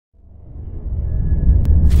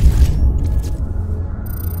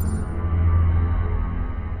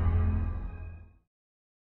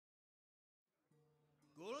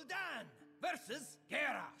versus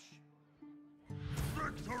Garrosh.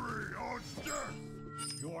 Victory or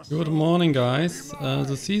death. Good morning, guys.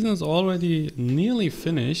 The season is already nearly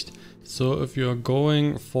finished, so if you're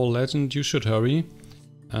going for Legend, you should hurry.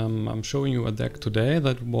 I'm showing you a deck today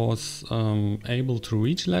that was able to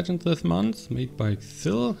reach Legend this month, made by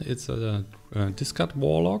Xill. It's a Discolock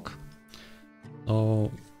Warlock.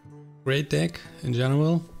 So, great deck in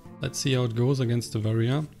general. Let's see how it goes against the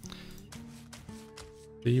Warrior.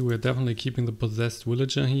 See, we're definitely keeping the Possessed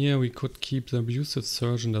Villager here. We could keep the Abusive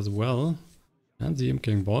Sergeant as well. And the Imp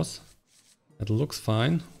Gang Boss. That looks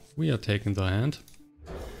fine. We are taking the hand.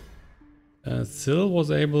 Xill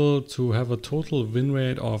was able to have a total win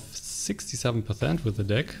rate of 67% with the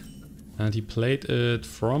deck. And he played it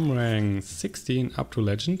from rank 16 up to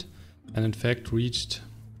Legend. And in fact reached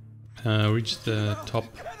the top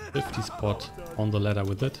 50 spot on the ladder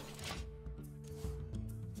with it.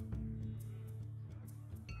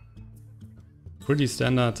 Pretty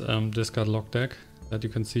standard Discardlock deck that you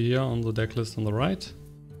can see here on the deck list on the right.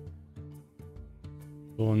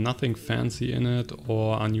 So nothing fancy in it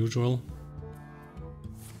or unusual.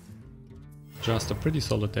 Just a pretty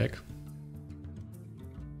solid deck.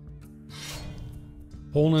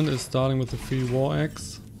 Opponent is starting with the 3 War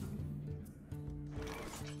Axe.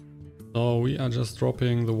 So we are just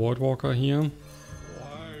dropping the Voidwalker here.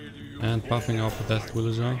 And buffing our Possessed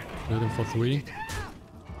Villager. Hit him for 3.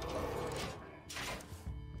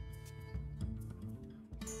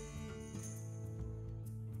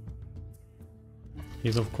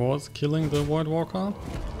 He's of course killing the Voidwalker.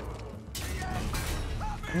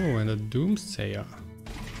 Oh, and a Doomsayer.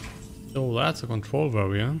 Oh, that's a control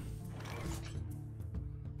warrior.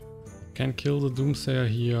 Can kill the Doomsayer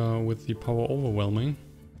here with the power overwhelming.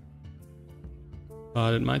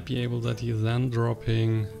 But it might be able that he's then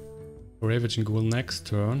dropping a Ravaging Ghoul next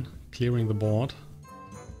turn, clearing the board.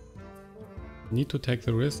 Need to take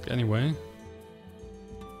the risk anyway.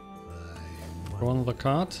 Draw another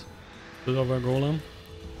card. Silverware golem.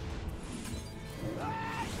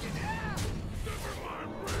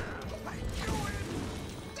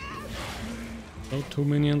 So 2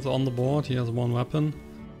 minions on the board, he has 1 weapon.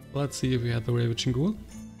 Let's see if we have the Ravaging Ghoul.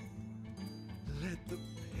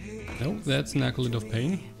 No, that's an Acolyte of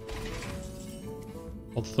Pain.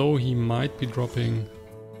 Although he might be dropping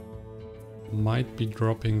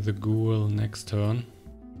the Ghoul next turn.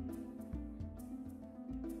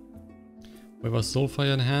 We have a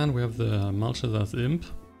Soulfire in hand, we have the Malchezaar's Imp.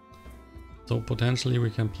 So potentially we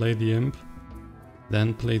can play the Imp,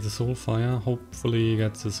 then play the Soulfire, hopefully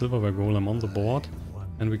get the Silverware Golem on the board,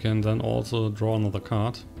 and we can then also draw another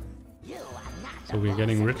card. So we're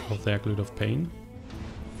getting rid of the Acolyte of Pain.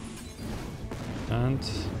 And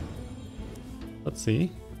let's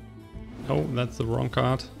see. Oh, that's the wrong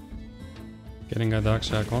card. Getting a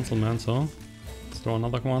Darkshire Councilman, so let's draw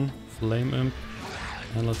another one. Flame Imp.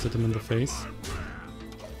 And let's hit him in the face.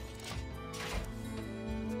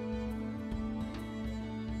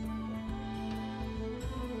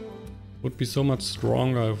 Would be so much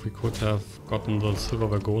stronger if we could have gotten the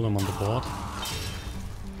Silverware Golem on the board.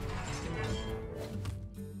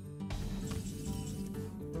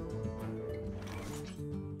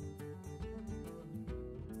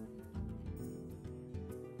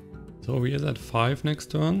 So he is at 5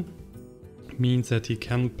 next turn. Means that he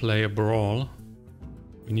can play a Brawl.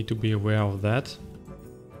 We need to be aware of that.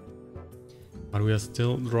 But we are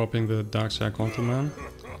still dropping the Darkshire Councilman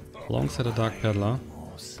alongside a Dark Peddler.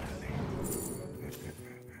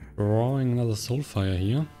 Drawing another Soulfire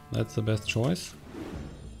here. That's the best choice.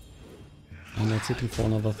 And let's hit him for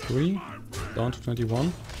another 3. Down to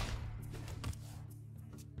 21.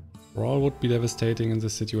 Brawl would be devastating in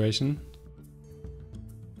this situation.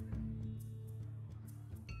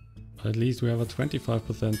 At least we have a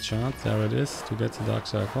 25% chance, there it is, to get the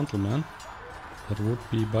Darkshire Councilman. That would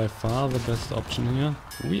be by far the best option here.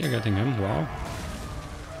 We are getting him, wow.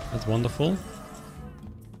 That's wonderful.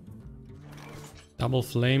 Double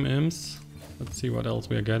Flame Imps. Let's see what else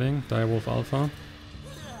we are getting. Direwolf Alpha.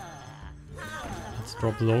 Let's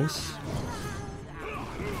drop those.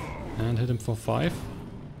 And hit him for 5.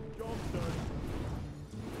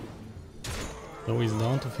 So he's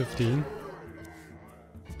down to 15.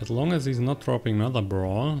 As long as he's not dropping another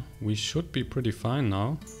Brawl, we should be pretty fine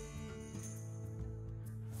now.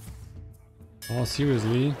 Oh,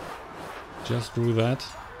 seriously? Just drew that.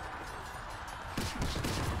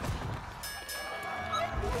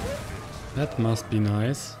 That must be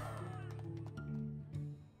nice.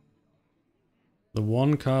 The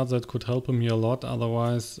one card that could help him here a lot,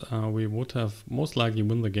 otherwise we would have most likely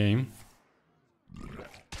win the game.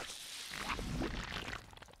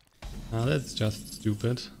 That's just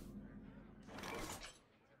stupid.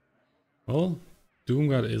 Well,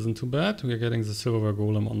 Doomguard isn't too bad. We are getting the Silverware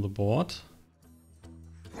golem on the board.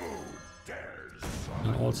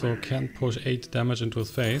 And also can push 8 damage into his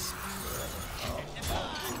face.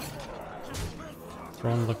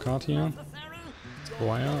 Throw another card here.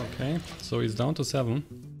 Squire, okay. So he's down to 7.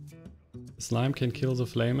 Slime can kill the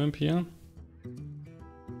Flame Imp here.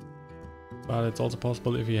 But it's also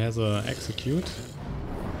possible if he has a execute.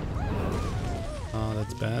 Ah,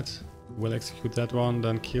 that's bad. We'll execute that one,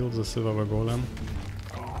 then kill the Silverware golem.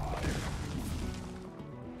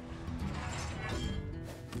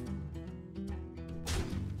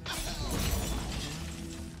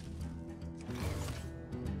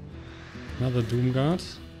 Another Doomguard.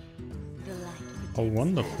 How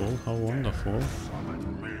wonderful, how wonderful.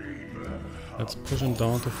 Let's push him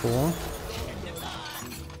down to 4.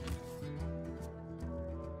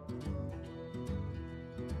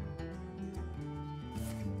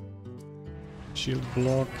 Shield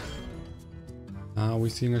block. Ah, we're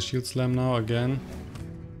seeing a shield slam now again.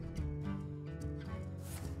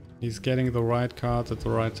 He's getting the right card at the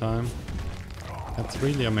right time. That's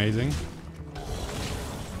really amazing.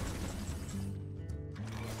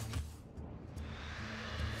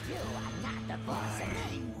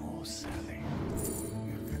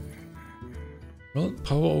 Well,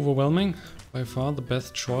 power overwhelming. By far the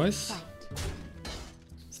best choice.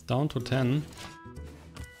 It's down to 10.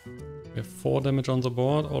 We have 4 damage on the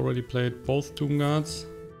board, already played both Doomguards.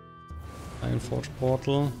 Iron Forge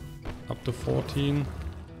Portal, up to 14.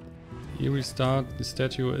 Eerie Start, the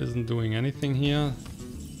statue isn't doing anything here.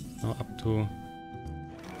 Now up to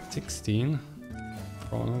 16.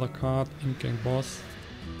 Draw another card, Imp Gang Boss.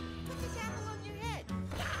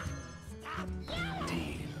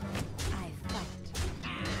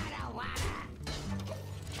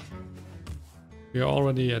 We are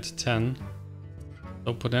already at 10.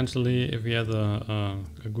 So potentially, if he has a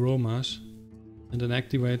Gromash and an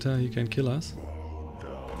Activator, he can kill us.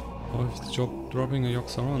 Or if he's dropping a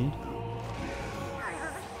Yogg-Saron.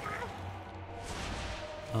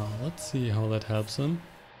 Let's see how that helps him.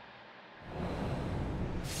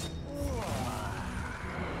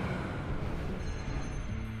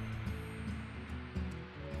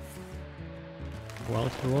 Well,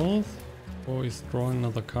 he rolls. Oh, he's drawing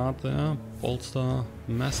another card there. Bolster,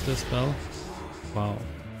 Master Spell. Wow.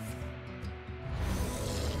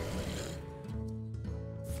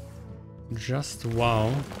 Just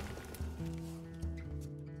wow.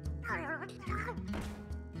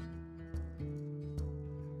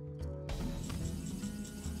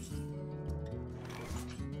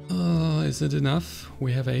 Is it enough?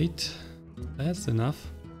 We have 8. That's enough.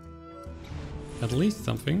 At least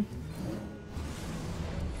something.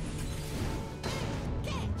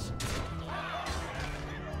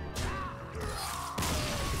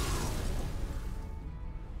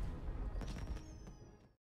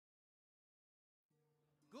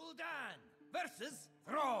 Versus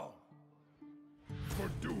Furo. For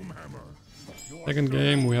Doomhammer. Second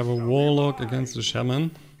game, we have a Warlock against a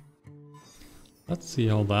Shaman. Let's see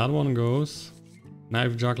how that one goes.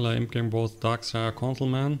 Knife Juggler, Imp Gang Boss, Darkshire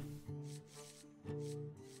Councilman.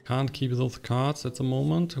 Can't keep those cards at the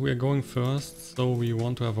moment. We are going first, so we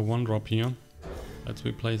want to have a 1-drop here. Let's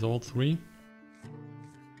replace all 3.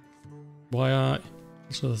 Via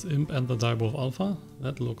just Imp and the Direwolf Alpha.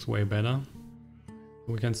 That looks way better.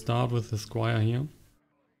 We can start with the Squire here.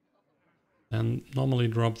 And normally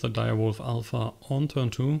drop the Direwolf Alpha on turn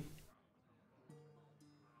 2.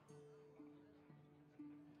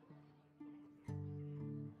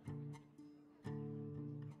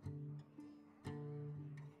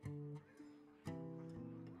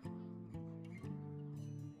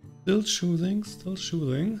 Still shooting, still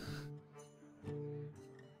shooting.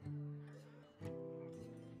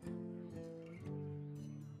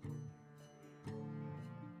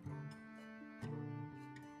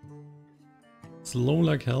 Slow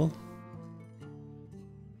like hell.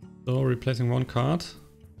 So replacing 1 card.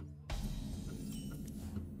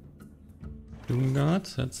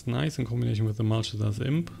 Doomguard, that's nice in combination with the Malchezaar's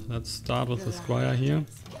Imp. Let's start with the Squire here.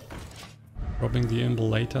 Dropping the Imp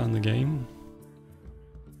later in the game.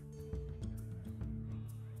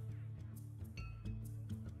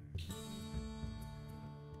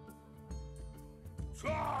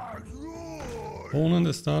 Opponent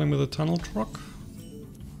is starting with a Tunnel Truck.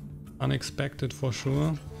 Unexpected for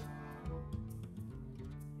sure.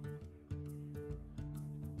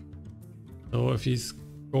 So if he's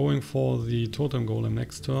going for the Totem Golem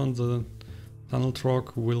next turn, the Tunnel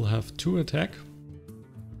Truck will have 2 attack.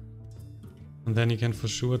 And then he can for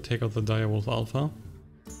sure take out the Direwolf Alpha.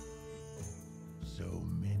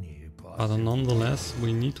 But nonetheless,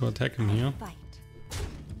 we need to attack him here.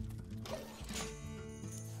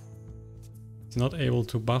 He's not able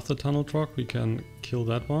to buff the Tunnel Trog, we can kill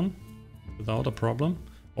that one without a problem.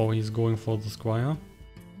 Or he's going for the Squire.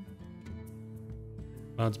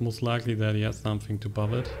 But it's most likely that he has something to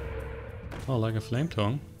buff it. Oh, like a Flame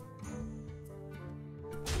Tongue.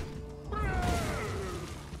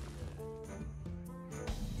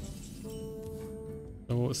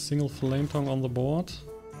 So a single Flame Tongue on the board.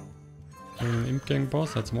 Playing an Imp Gang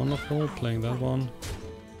Boss, that's wonderful. Playing that one.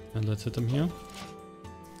 And let's hit him here.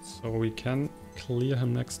 So we can clear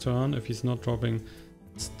him next turn if he's not dropping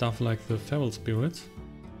stuff like the Feral Spirits.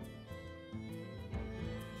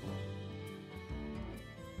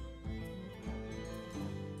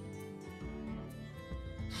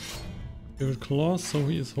 Spirit Claws, so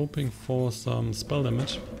he is hoping for some spell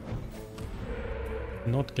damage.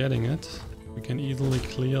 Not getting it. We can easily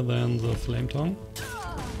clear then the Flame Tongue.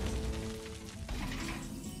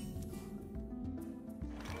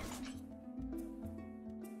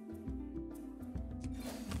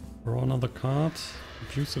 Draw another card.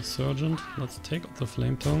 Abusive Sergeant. Let's take out the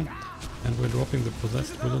Flame Tongue. And we're dropping the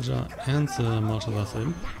Possessed Villager and the Malchezaar's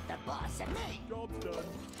Imp.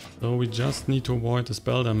 So we just need to avoid the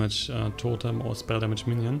spell damage totem or spell damage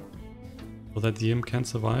minion. So that the Imp can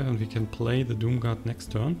survive and we can play the Doomguard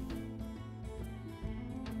next turn.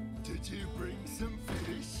 Did you bring some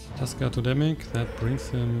fish? Tusker to damage, that brings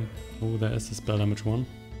him... Oh, there is the spell damage one.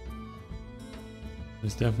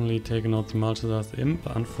 He's definitely taken out the Malchezaar's Imp,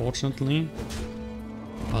 unfortunately.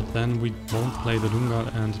 But then we won't play the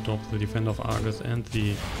Doomguard and drop the Defender of Argus and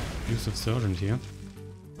the Abusive Sergeant here.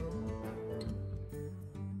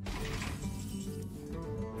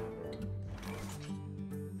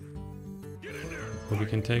 So we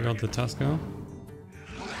can take out the Tusker. And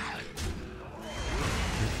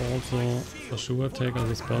also, for sure, take out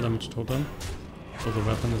the spell damage totem. So the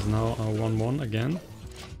weapon is now a 1-1 again.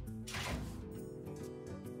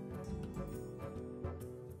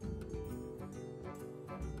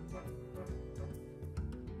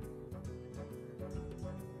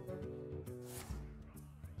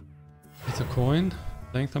 It's a coin,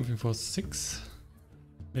 playing something for 6.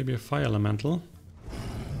 Maybe a fire elemental.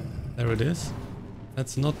 There it is.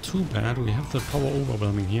 That's not too bad. We have the power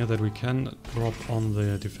overwhelming here that we can drop on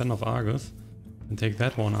the Defender of Argus and take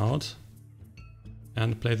that one out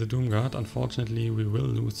and play the Doomguard. Unfortunately, we will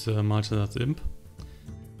lose Malchezaar's Imp,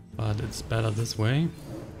 but it's better this way.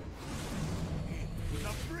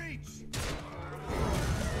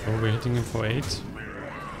 So we're hitting him for 8,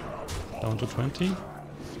 down to 20.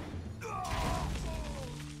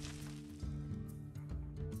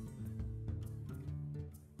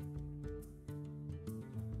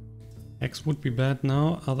 X would be bad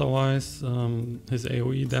now, otherwise his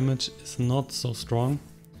AoE damage is not so strong.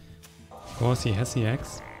 Of course he has the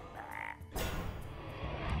X.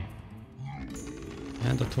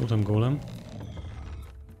 And a Totem Golem.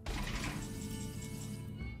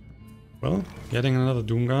 Well, getting another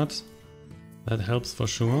Doomguard. That helps for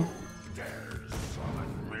sure.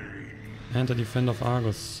 And a Defender of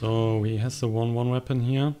Argus, so he has the 1-1 weapon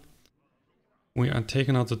here. We are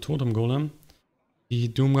taking out the Totem Golem. The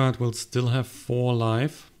Doomguard will still have 4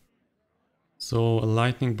 life, so a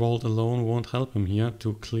lightning bolt alone won't help him here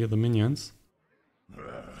to clear the minions. He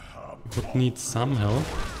would need some help.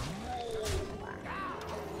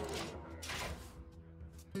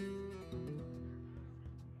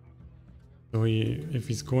 So if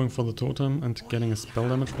he's going for the totem and getting a spell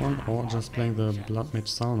damage one, or just playing the Blood Mage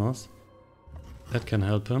Saunos, that can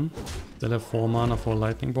help him. They'll have 4 mana for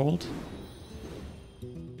lightning bolt.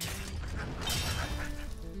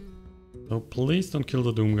 So please don't kill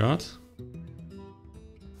the Doomguard.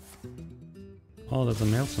 Oh, there's a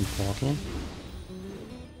Maelstrom portal.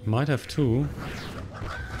 Might have 2.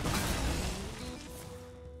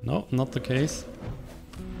 No, not the case.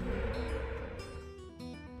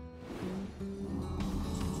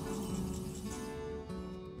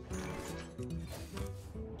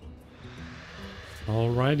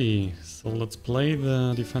 Alrighty, so let's play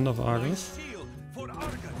the Defender of Argus.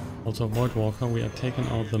 Also Voidwalker, we are taking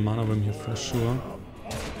out the Mana Rim here for sure.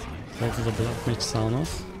 Go to the Blood Mage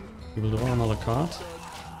Saunos. We will draw another card.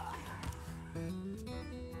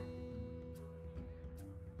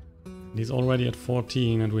 He's already at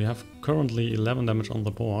 14 and we have currently 11 damage on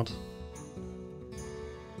the board.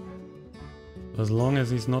 As long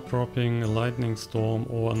as he's not dropping a Lightning Storm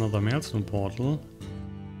or another Maelstrom Portal,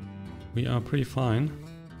 we are pretty fine.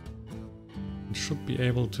 Should be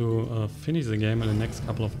able to finish the game in the next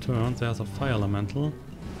couple of turns. There's a Fire Elemental,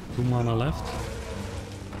 2 mana left,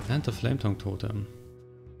 and the Flame Tongue Totem.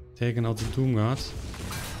 Taking out the Doomguard.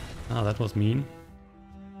 Ah, that was mean.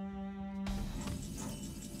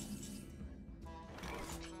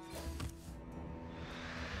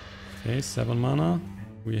 Okay, 7 mana.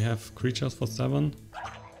 We have creatures for 7.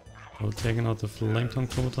 We're taking out the Flame Tongue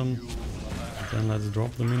Totem. And then let's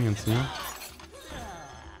drop the minions here.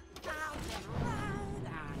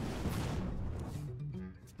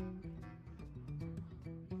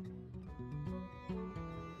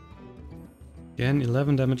 Again,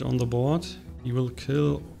 11 damage on the board. He will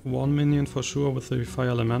kill 1 minion for sure with the Fire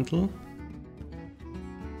Elemental.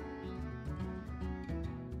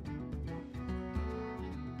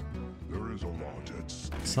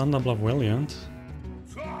 Thunderbluff Valiant,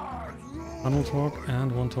 Tunnel Talk and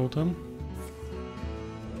 1 totem.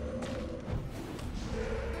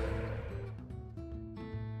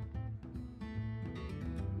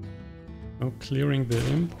 Now clearing the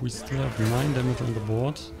Imp, we still have 9 damage on the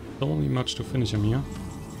board. Don't need much to finish him here.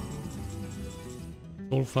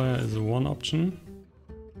 Soulfire is one option.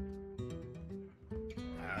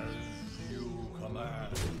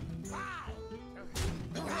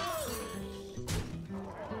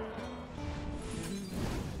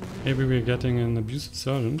 Maybe we're getting an Abusive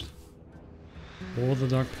Sergeant or the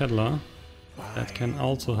Dark Peddler. That can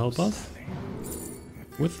also help us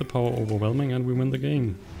with the power overwhelming, and we win the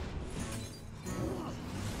game.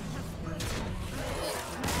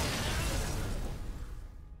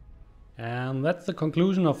 And that's the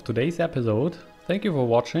conclusion of today's episode. Thank you for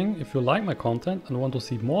watching. If you like my content and want to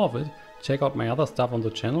see more of it, check out my other stuff on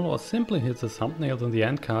the channel or simply hit the thumbnails in the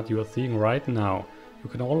end card you are seeing right now. You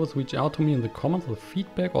can always reach out to me in the comments with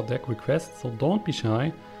feedback or deck requests, so don't be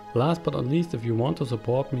shy. Last but not least, if you want to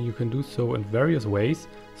support me, you can do so in various ways.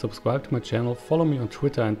 Subscribe to my channel, follow me on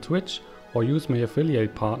Twitter and Twitch, or use my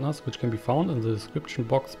affiliate partners, which can be found in the description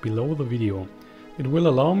box below the video. It will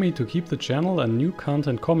allow me to keep the channel and new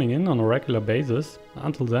content coming in on a regular basis.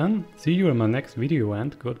 Until then, see you in my next video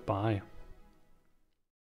and goodbye.